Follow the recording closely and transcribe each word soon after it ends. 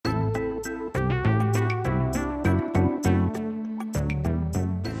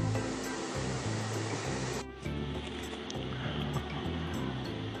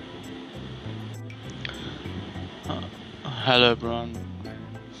Hello everyone, my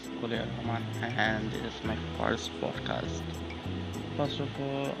name is Kulia Rahman and this is my first podcast. First of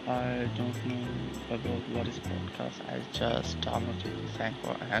all, I don't know about what is podcast. I just downloaded this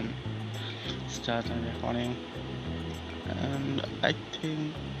Anchor and started recording, and I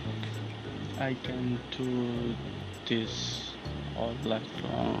think I can do this all life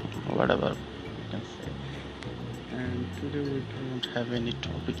long, whatever you can say. And today we don't have any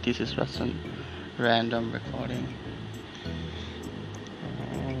topic. This is just a random recording.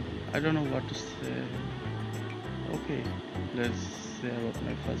 I don't know what to say. Okay, let's say about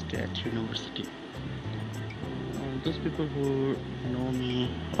my first day at university. Those people who know me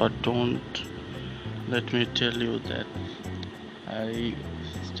or don't, let me tell you that I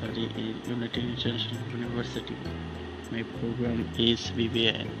study in Unity International University. My program is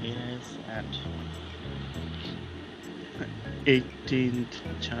BBA and AIS, and 18th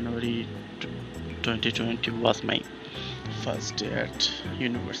January 2020 was my first day at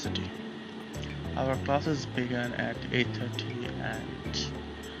university. Our classes began at 8:30 and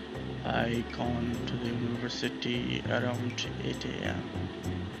I gone to the university around 8 a.m.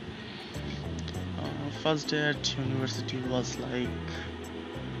 First day at university was like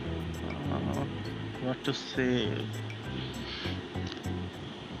what to say.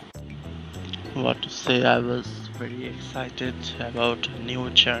 I was very excited about a new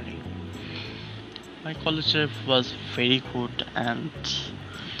journey. My college life was very good and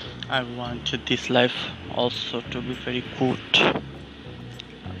I wanted this life also to be very good.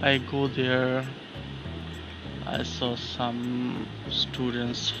 I go there, I saw some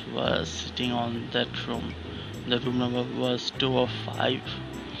students were sitting on that room. The room number was 205.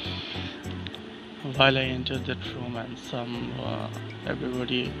 While I entered that room and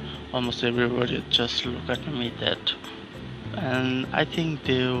almost everybody just looked at me and I think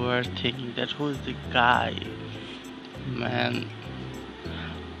they were thinking that who is the guy, man,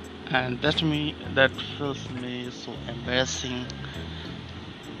 and that feels me so embarrassing.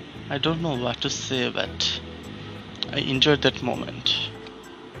 I don't know what to say, but I enjoyed that moment.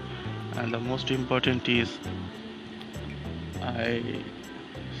 And the most important is I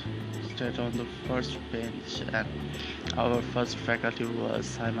sat on the first bench and our first faculty was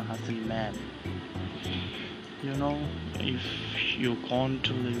Simon Hassan Man. You know, if you gone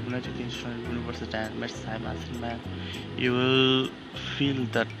to the United International University and met Simon Hassan Man, you will feel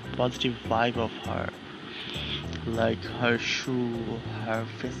that positive vibe of her, like her shoe, her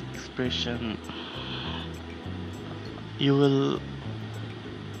face expression. You will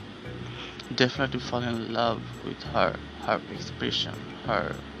definitely fall in love with her expression,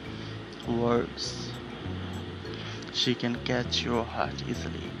 her words. She can catch your heart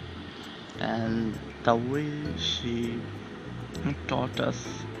easily, and the way she taught us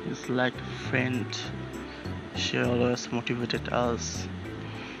is like a friend. She always motivated us,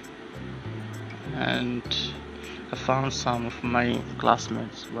 and I found some of my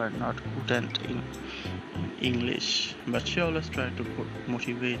classmates were not good in English, but she always tried to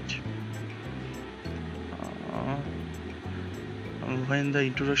motivate. When the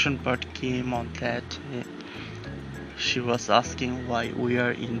introduction part came on that, she was asking why we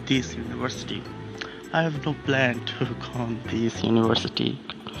are in this university. I have no plan to go in this university.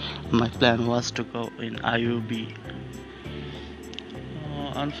 My plan was to go in IUB.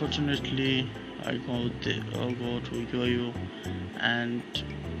 Unfortunately, I go to UIU, and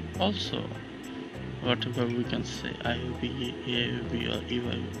also whatever we can say, IUB, AUB or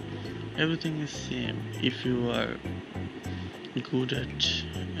EYU, everything is same. If you are good at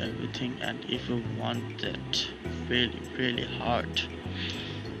everything and if you want that really really hard,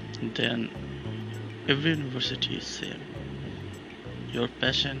 then every university is same. Your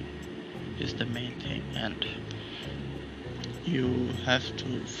passion is the main thing and you have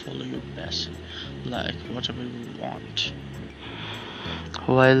to follow your passion, like whatever you want.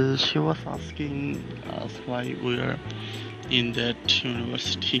 While she was asking us why we are in that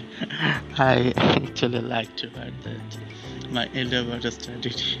university, I actually liked to her that my elder brother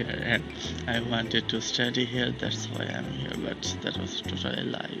studied here and I wanted to study here, that's why I'm here. But that was totally a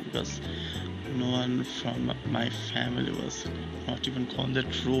lie, because no one from my family was not even on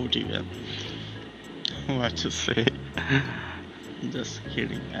that road even. What to say? Just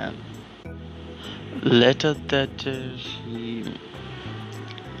kidding, man. Later that he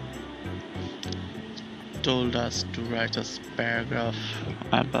told us to write a paragraph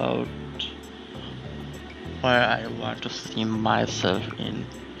about where I want to see myself in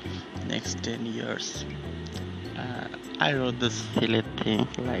next 10 years. I wrote this silly thing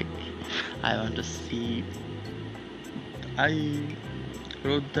like I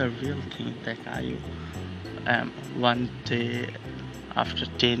wrote the real thing that I One day after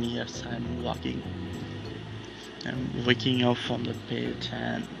 10 years, I'm waking up from the bed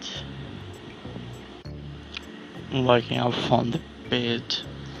and waking up from the bed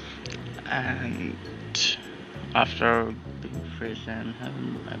and after being fresh and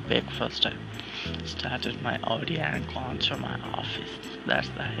having my breakfast, I started my Audi and gone to my office. That's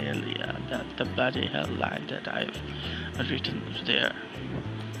the hell, yeah, that's the bloody hell line that I've written there.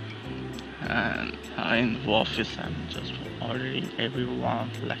 And in the office, I'm just ordering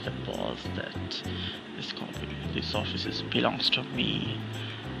everyone like a boss that this office belongs to me,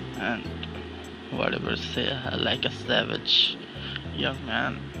 and whatever say, like a savage young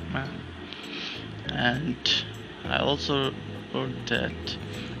man. And I also wrote that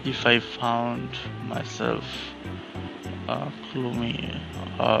if I found myself gloomy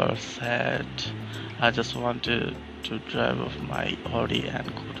or sad, I just wanted to drive off my Audi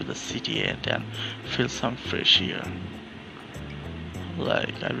and go to the city and then feel some fresh air.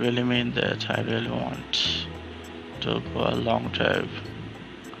 Like, I really mean that. I really want to go a long drive.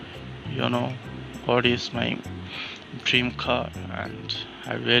 Audi is my dream car, and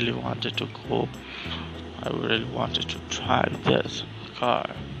I really wanted to go. I really wanted to drive this car,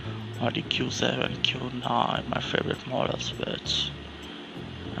 Audi Q7, Q9, my favorite models, but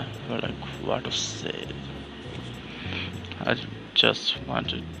I feel like what to say. I just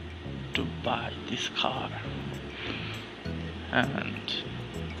wanted to buy this car, and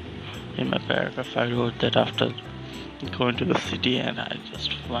in my paragraph I wrote that after going to the city and I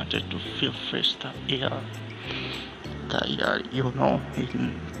just wanted to feel fresh the air,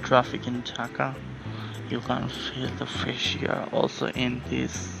 in traffic in Dhaka you can feel the fresh air also in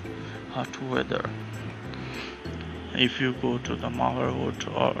this hot weather. If you go to the Mahar Road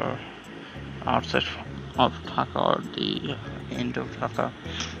or outside of Dhaka or the end of Dhaka,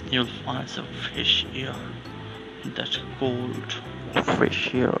 you'll find some fresh air, that cold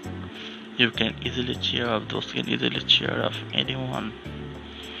fresh air. You can easily cheer up, those can easily cheer up anyone,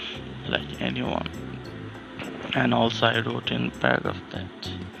 like anyone. And also I wrote in paragraph that,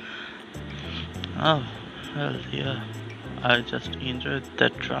 oh hell yeah, I just enjoyed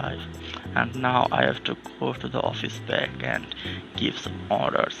that drive, and now I have to go to the office back and give some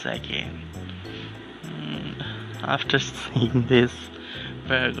orders again. After seeing this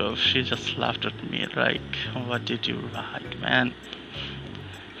paragraph, she just laughed at me like, what did you write, man?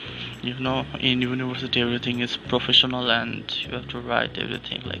 In university everything is professional and you have to write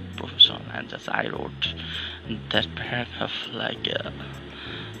everything like professional, and just I wrote that paragraph like a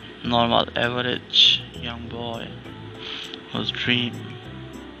normal average young boy whose dream.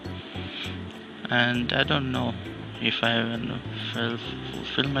 And I don't know if I even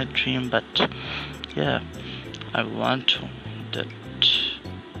fulfill my dream, but yeah, I want to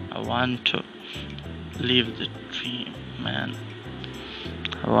live the dream, man.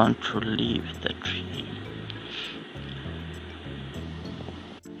 I want to live the dream.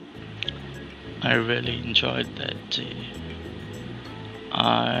 I really enjoyed that day.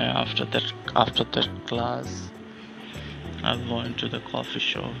 After that class, I went to the coffee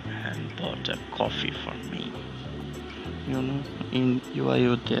shop and bought a coffee for me. In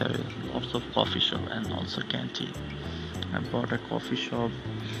UIU there is lots of coffee shop and also canteen. I bought a coffee shop.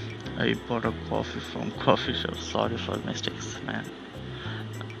 I bought a coffee from coffee shop. Sorry for mistakes, man.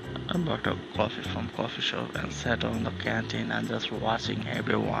 I bought a coffee from coffee shop and sat on the canteen and just watching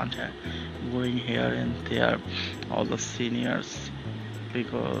everyone going here and there, all the seniors,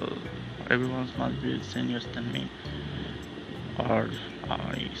 because everyone must be seniors than me or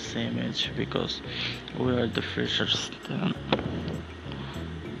same age, because we are the freshers then,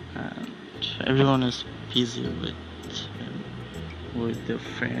 and everyone is busy with their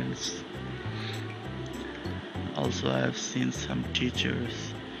friends. Also, I have seen some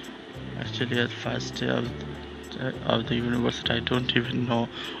teachers. Actually, at first day of the university, I don't even know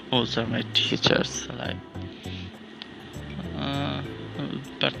those are my teachers.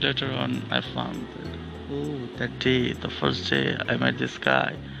 But later on, I found that, that day, the first day I met this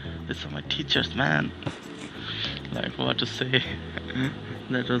guy, these are my teachers, man. Like, what to say?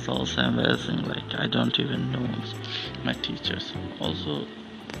 That was also embarrassing. Like, I don't even know my teachers. Also,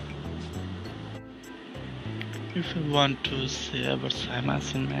 if I want to say about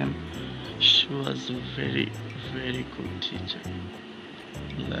Saimasin, ma'am, she was a very, very good teacher.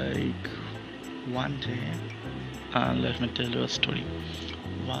 Like, one day, let me tell you a story.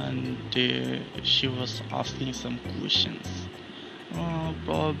 One day, she was asking some questions,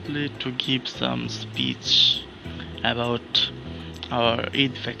 probably to give some speech about our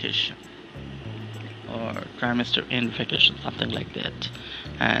Eid vacation or trimester end vacation, something like that.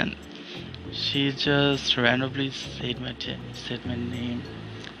 And She just randomly said my name.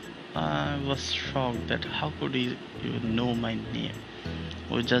 I was shocked that how could he even know my name?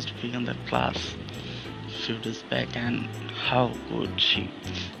 We just began the class few days back, and how could she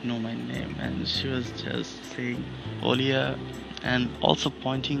know my name? And she was just saying Olia, and also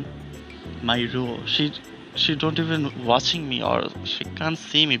pointing my row. She don't even watching me, or she can't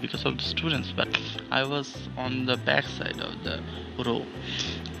see me because of the students, but I was on the back side of the row.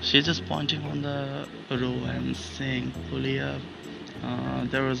 She's just pointing on the row and saying Olia,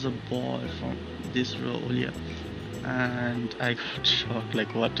 there was a boy from this row, Olia. And I got shocked,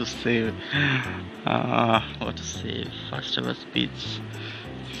 like what to say. What to say. First ever speech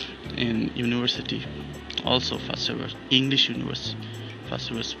in university. Also first ever English university.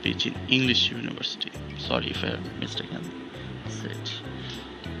 First ever speech in English university. Sorry if I mistaken said.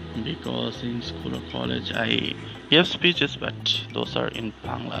 Because in school or college I give speeches, but those are in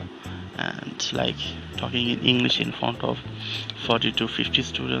Bangla, and like talking in English in front of 40 to 50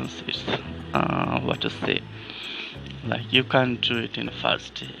 students, it's what to say, like you can't do it in the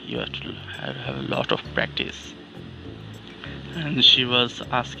first day. You have to have a lot of practice. And she was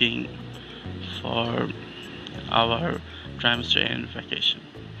asking for our trimester end vacation.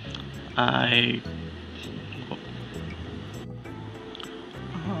 I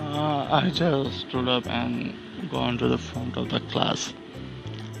just stood up and gone to the front of the class,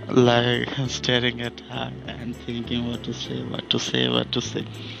 like staring at her and thinking what to say, what to say.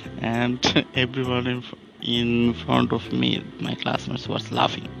 And everyone in front of me, my classmates, was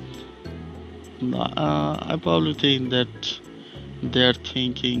laughing. I probably think that they're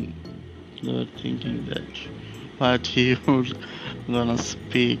thinking, that what he was gonna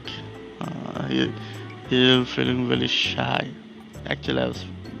speak. He feeling very shy. Actually, I was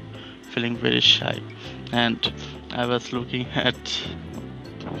feeling very shy, and I was looking at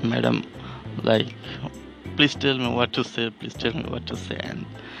madam, like, please tell me what to say, and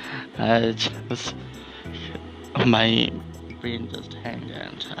I just, my brain just hanged,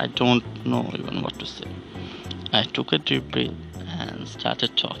 and I don't know even what to say. I took a deep breath and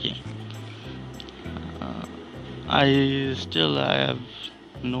started talking. I have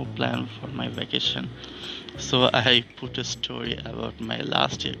no plan for my vacation, so I put a story about my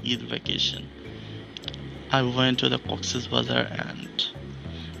last year Eid vacation. I went to the Cox's Bazar, and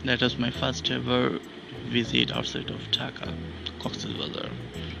that was my first ever visit outside of Dhaka, Cox's Bazar.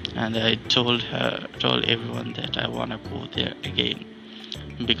 And I told everyone that I wanna go there again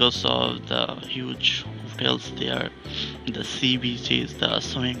because of the huge hotels there, the sea beaches, the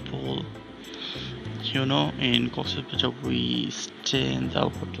swimming pool. In Cox's Bazar we stay in the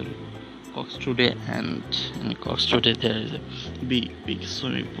hotel Cox Today, and in Cox Today there is a big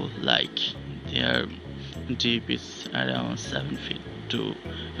swimming pool. Like their deep is around 7 feet to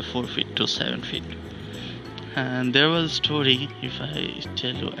 4 feet to 7 feet. And there was a story, if I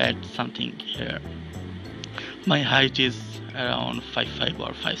tell you, add something here. My height is around 5'5"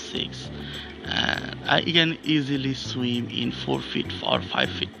 or 5'6", and I can easily swim in 4 feet or 5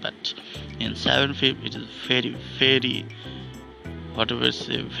 feet, but in 7 feet it is very whatever is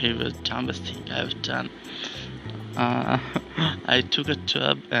the very dumbest thing I've done. I took a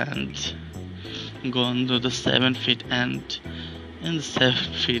tub and gone to the 7 feet, and in the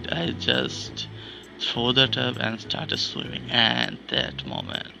 7 feet I just threw the tub and started swimming. And that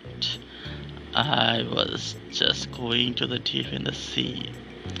moment I was just going to the deep in the sea.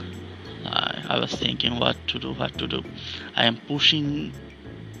 I was thinking what to do. I am pushing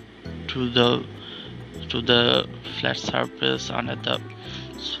to the flat surface under the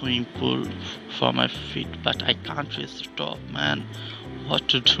swimming pool for my feet, but I can't reach the top, man. What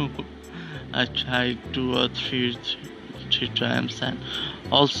to do? I tried 2 or 3 times, and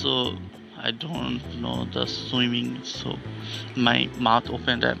also I don't know the swimming, so my mouth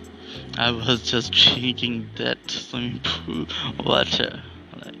opened and I was just drinking that swimming pool water.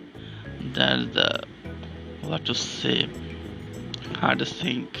 Like, that's the, what to say, hardest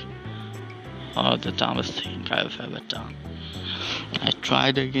thing or the dumbest thing I've ever done. I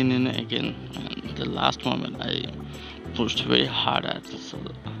tried again and again, and the last moment I pushed very hard at it, so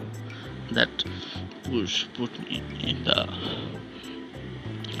that push put me in the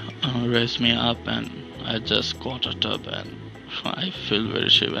raised me up, and I just got a tub, and I feel very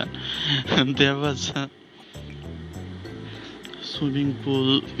shiver. And there was a swimming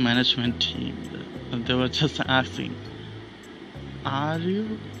pool management team, and they were just asking, are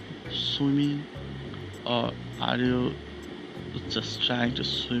you swimming, or are you just trying to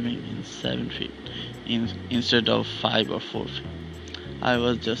swimming in 7 feet instead of 5 or 4 feet? I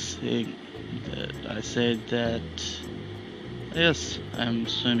was just saying that I said that yes, I'm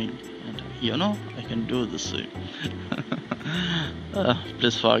swimming, and I can do this.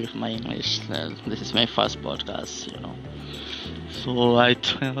 Please forgive my English. This is my first podcast. So I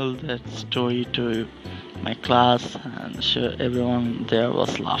told that story to my class, and sure, everyone there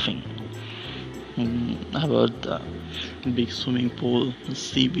was laughing about the big swimming pool, the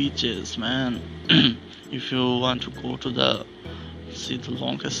sea beaches, man. If you want to go to see the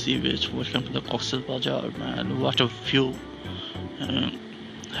longest sea beach, welcome to the Cox's Bazar, man. What a view! Uh,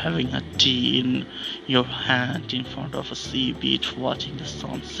 Having a tea in your hand in front of a sea beach, watching the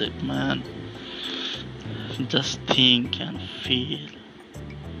sunset, man. Just think and feel.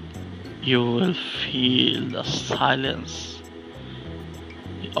 You will feel the silence.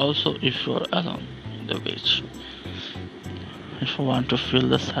 Also, if you're alone in the beach, if you want to feel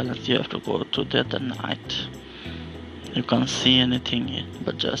the silence, you have to go to there at night. You can't see anything,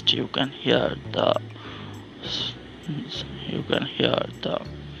 but just you can hear the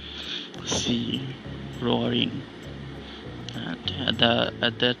sea roaring. And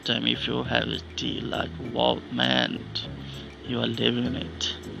at that time, if you have a tea, like, wow, man, you are living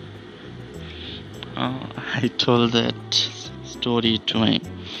it. I told that story to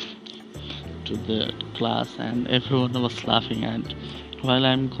the class, and everyone was laughing. And while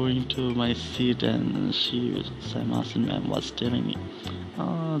I'm going to my seat, and Saimasin ma'am was telling me,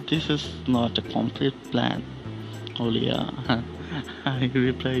 this is not a complete plan. Olia. I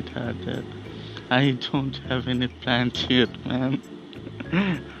replied her that I don't have any plan yet, man.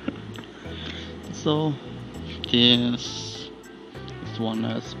 So this is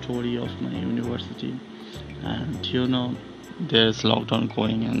one story of my university, and there's lockdown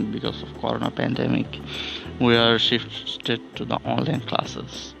going, and because of corona pandemic we are shifted to the online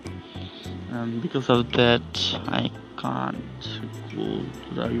classes, and because of that I can't go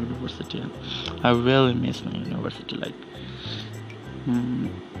to the university, and I really miss my university, like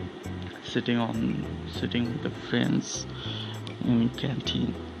sitting with the friends in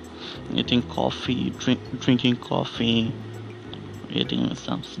canteen, eating coffee, drinking coffee, eating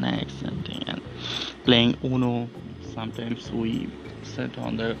some snacks and playing Uno. Sometimes we sat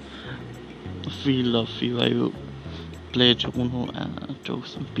on the field of VYU, played Uno and took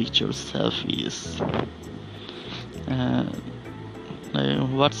some pictures, selfies.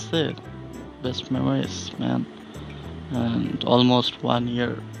 What's the best memories, man? And almost 1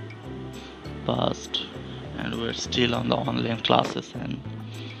 year passed, and we're still on the online classes, and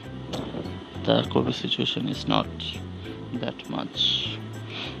the COVID situation is not that much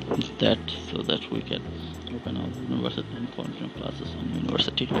so that we can open our university and continue classes on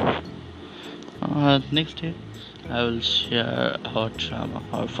university. Next day I will share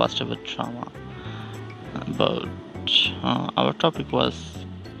our first ever drama. But our topic was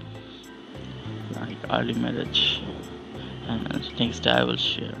like early marriage, and next day I will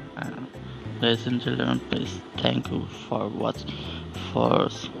share. Ladies and gentlemen, please thank you for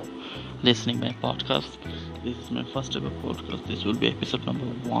listening my podcast. This is my first ever podcast. This will be episode number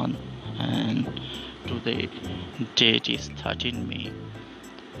 1, and today date is 13 May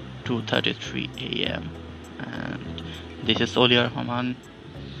 2:33 a.m. and this is Olia Rahman.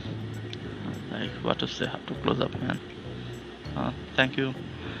 Like, what to say, have to close up, man. Thank you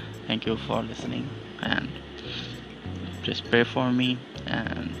for listening, and please pray for me,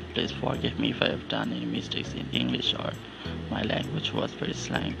 and please forgive me if I have done any mistakes in English or my language was very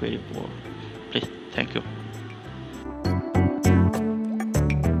slang, very poor. Please, thank you.